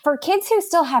 For kids who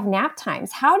still have nap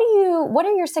times, what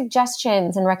are your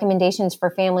suggestions and recommendations for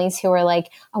families who are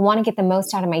like, I want to get the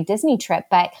most out of my Disney trip,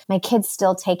 but my kids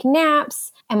still take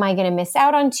naps. Am I going to miss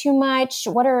out on too much?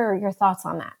 What are your thoughts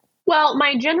on that? Well,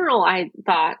 my general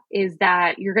thought is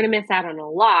that you're going to miss out on a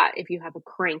lot if you have a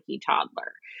cranky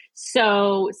toddler.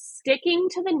 So sticking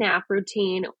to the nap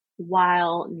routine,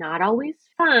 while not always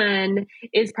fun,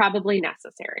 is probably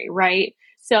necessary, right?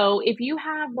 So if you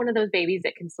have one of those babies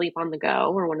that can sleep on the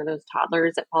go, or one of those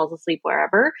toddlers that falls asleep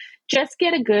wherever, just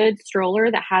get a good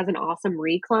stroller that has an awesome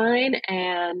recline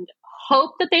and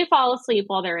hope that they fall asleep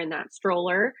while they're in that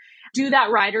stroller. Do that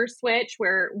rider switch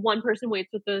where one person waits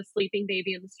with the sleeping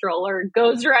baby in the stroller,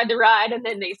 goes to ride the ride, and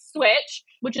then they switch,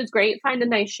 which is great. Find a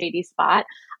nice shady spot,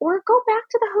 or go back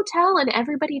to the hotel and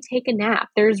everybody take a nap.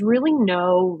 There's really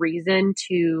no reason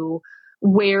to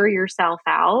wear yourself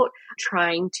out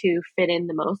trying to fit in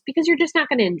the most, because you're just not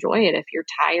going to enjoy it if you're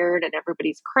tired and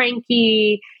everybody's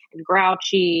cranky and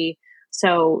grouchy.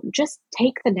 So just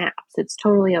take the naps. It's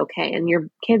totally okay. And your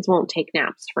kids won't take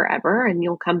naps forever, and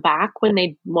you'll come back when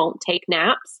they won't take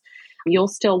naps. You'll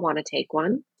still want to take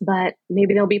one, but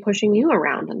maybe they'll be pushing you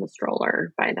around in the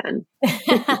stroller by then.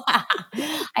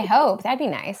 I hope that'd be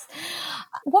nice.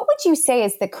 What would you say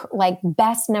is the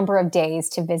best number of days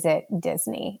to visit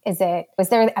Disney? Was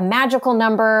there a magical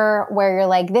number where you're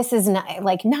like, this is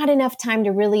not enough time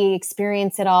to really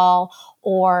experience it all,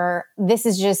 or this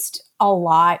is just a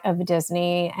lot of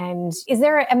Disney? And is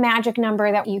there a magic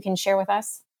number that you can share with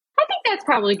us? I think that's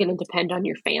probably going to depend on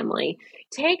your family.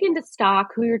 Take into stock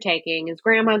who you're taking. Is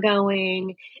grandma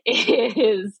going?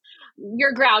 Is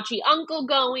your grouchy uncle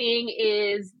going?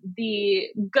 Is the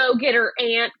go-getter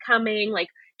aunt coming?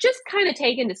 Just kind of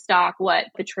take into stock what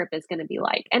the trip is going to be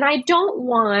like. And I don't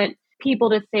want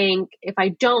people to think if I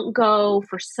don't go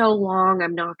for so long,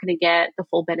 I'm not going to get the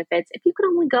full benefits. If you can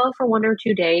only go for 1 or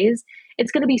 2 days,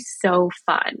 it's going to be so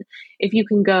fun. If you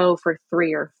can go for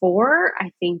 3 or 4, I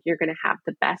think you're going to have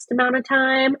the best amount of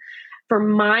time. For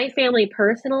my family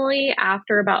personally,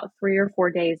 after about 3 or 4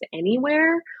 days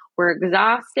anywhere, we're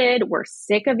exhausted, we're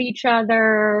sick of each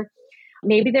other.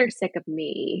 Maybe they're sick of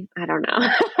me. I don't know.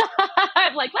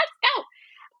 I'm like, let's go.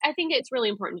 I think it's really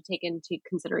important to take into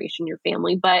consideration your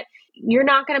family, but you're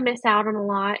not going to miss out on a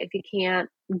lot if you can't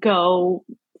go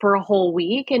for a whole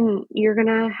week, and you're going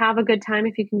to have a good time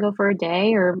if you can go for a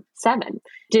day or 7.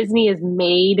 Disney is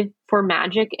made for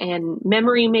magic and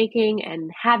memory making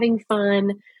and having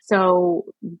fun. So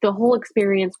the whole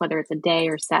experience, whether it's a day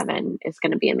or 7, is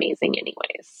going to be amazing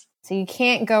anyways. So you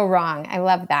can't go wrong. I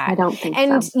love that. I don't think so.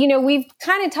 And, we've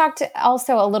kind of talked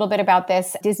also a little bit about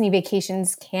this. Disney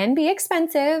vacations can be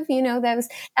expensive,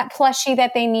 that plushie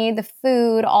that they need, the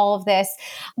food, all of this.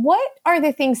 What are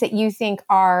the things that you think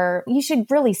you should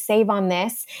really save on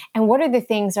this? And what are the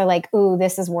things are like, ooh,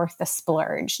 this is worth the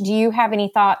splurge? Do you have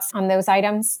any thoughts on those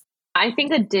items? I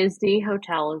think a Disney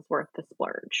hotel is worth the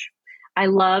splurge. I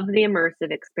love the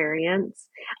immersive experience.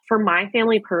 For my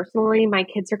family personally, my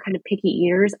kids are kind of picky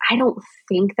eaters. I don't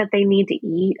think that they need to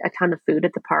eat a ton of food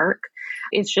at the park.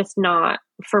 It's just not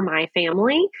for my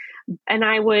family. And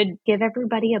I would give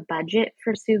everybody a budget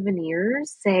for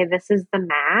souvenirs. Say this is the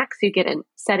max. You get a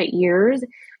set of ears.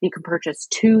 You can purchase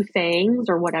 2 things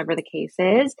or whatever the case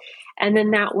is. And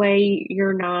then that way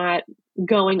you're not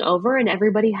going over and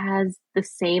everybody has the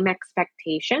same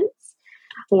expectations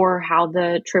for how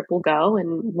the trip will go.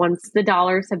 And once the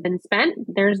dollars have been spent,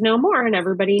 there's no more and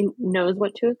everybody knows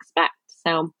what to expect.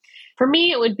 So for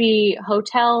me, it would be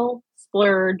hotel,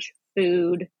 splurge,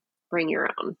 food, bring your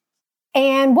own.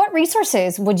 And what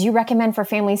resources would you recommend for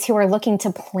families who are looking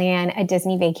to plan a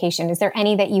Disney vacation? Is there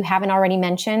any that you haven't already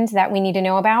mentioned that we need to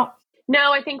know about?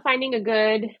 No, I think finding a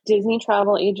good Disney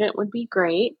travel agent would be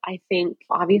great. I think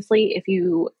obviously if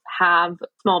you have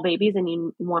small babies and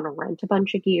you want to rent a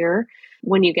bunch of gear,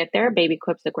 when you get there,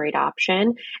 BabyQuip's a great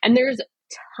option. And there's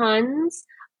tons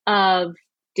of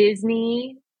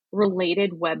Disney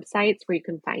related websites where you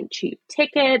can find cheap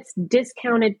tickets,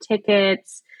 discounted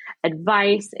tickets,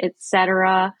 advice,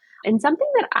 etc. And something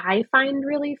that I find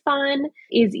really fun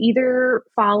is either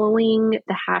following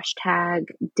the hashtag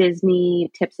Disney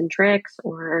tips and tricks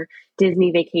or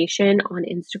Disney vacation on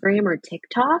Instagram or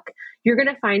TikTok. You're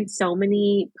going to find so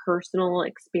many personal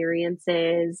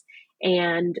experiences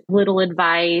and little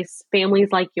advice, families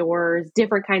like yours,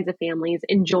 different kinds of families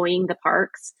enjoying the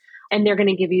parks. And they're going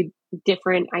to give you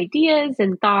different ideas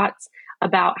and thoughts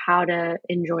about how to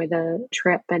enjoy the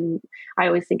trip. And I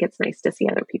always think it's nice to see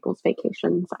other people's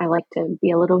vacations. I like to be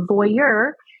a little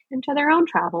voyeur into their own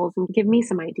travels and give me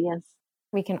some ideas.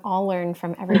 We can all learn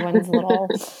from everyone's little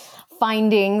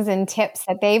findings and tips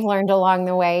that they've learned along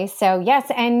the way. So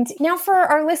yes. And now for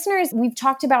our listeners, we've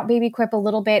talked about BabyQuip a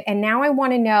little bit. And now I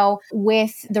want to know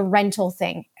with the rental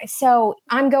thing. So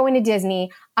I'm going to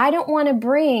Disney. I don't want to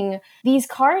bring these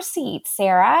car seats,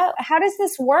 Sarah. How does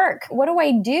this work? What do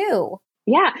I do?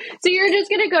 Yeah. So you're just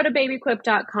going to go to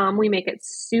babyquip.com. We make it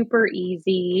super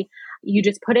easy. You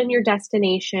just put in your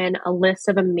destination. A list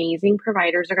of amazing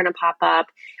providers are going to pop up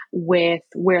with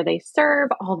where they serve,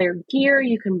 all their gear.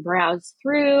 You can browse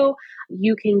through.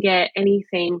 You can get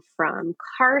anything from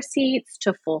car seats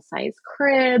to full-size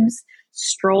cribs,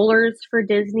 strollers for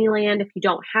Disneyland if you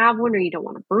don't have one or you don't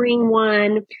want to bring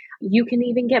one. You can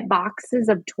even get boxes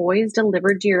of toys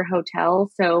delivered to your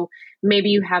hotel. So maybe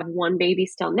you have one baby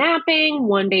still napping,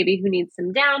 one baby who needs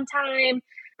some downtime,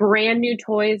 brand new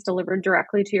toys delivered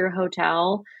directly to your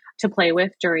hotel to play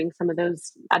with during some of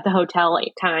those at the hotel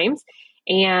 8 times.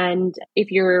 And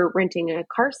if you're renting a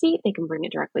car seat, they can bring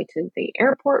it directly to the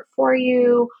airport for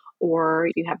you. Or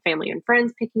if you have family and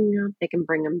friends picking up, they can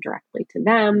bring them directly to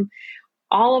them.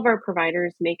 All of our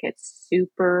providers make it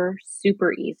super,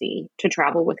 super easy to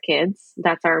travel with kids.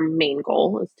 That's our main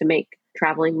goal, is to make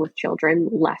traveling with children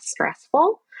less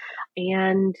stressful.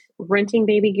 And renting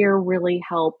baby gear really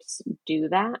helps do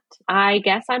that. I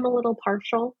guess I'm a little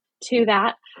partial to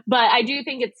that, but I do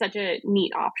think it's such a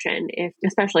neat option,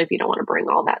 especially if you don't want to bring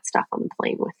all that stuff on the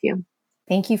plane with you.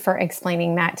 Thank you for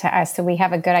explaining that to us so we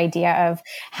have a good idea of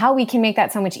how we can make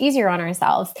that so much easier on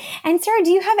ourselves. And Sarah,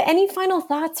 do you have any final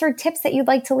thoughts or tips that you'd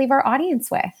like to leave our audience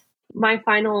with? My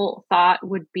final thought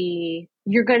would be,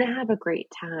 you're going to have a great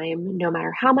time no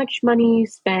matter how much money you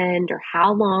spend or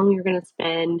how long you're going to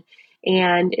spend.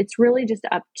 And it's really just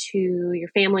up to your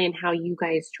family and how you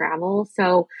guys travel.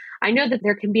 So I know that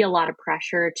there can be a lot of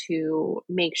pressure to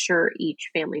make sure each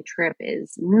family trip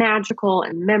is magical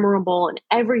and memorable and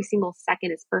every single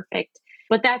second is perfect,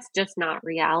 but that's just not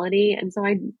reality. And so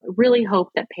I really hope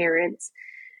that parents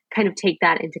kind of take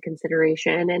that into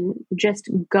consideration and just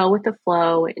go with the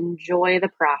flow, enjoy the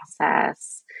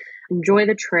process, enjoy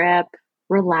the trip,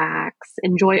 relax,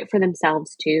 enjoy it for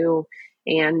themselves too,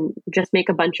 and just make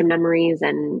a bunch of memories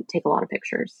and take a lot of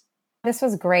pictures. This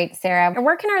was great, Sarah.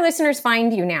 Where can our listeners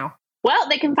find you now? Well,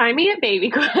 they can find me at Baby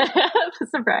Quip.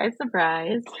 Surprise,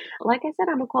 surprise. Like I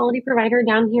said, I'm a quality provider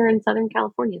down here in Southern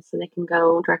California, so they can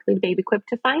go directly to Baby Quip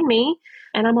to find me,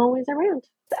 and I'm always around.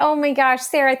 Oh my gosh,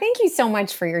 Sarah, thank you so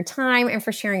much for your time and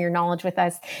for sharing your knowledge with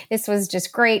us. This was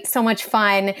just great. So much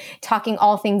fun talking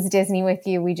all things Disney with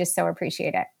you. We just so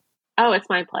appreciate it. Oh, it's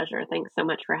my pleasure. Thanks so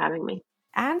much for having me.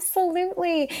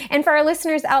 Absolutely. And for our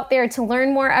listeners out there, to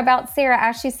learn more about Sarah,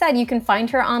 as she said, you can find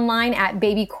her online at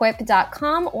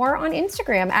babyquip.com or on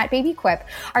Instagram at babyquip.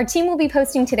 Our team will be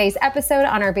posting today's episode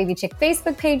on our Baby Chick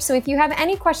Facebook page. So if you have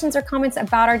any questions or comments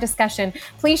about our discussion,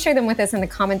 please share them with us in the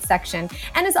comments section.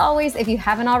 And as always, if you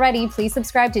haven't already, please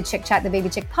subscribe to Chick Chat, the Baby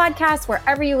Chick podcast,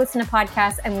 wherever you listen to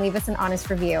podcasts, and leave us an honest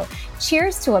review.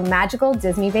 Cheers to a magical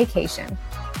Disney vacation.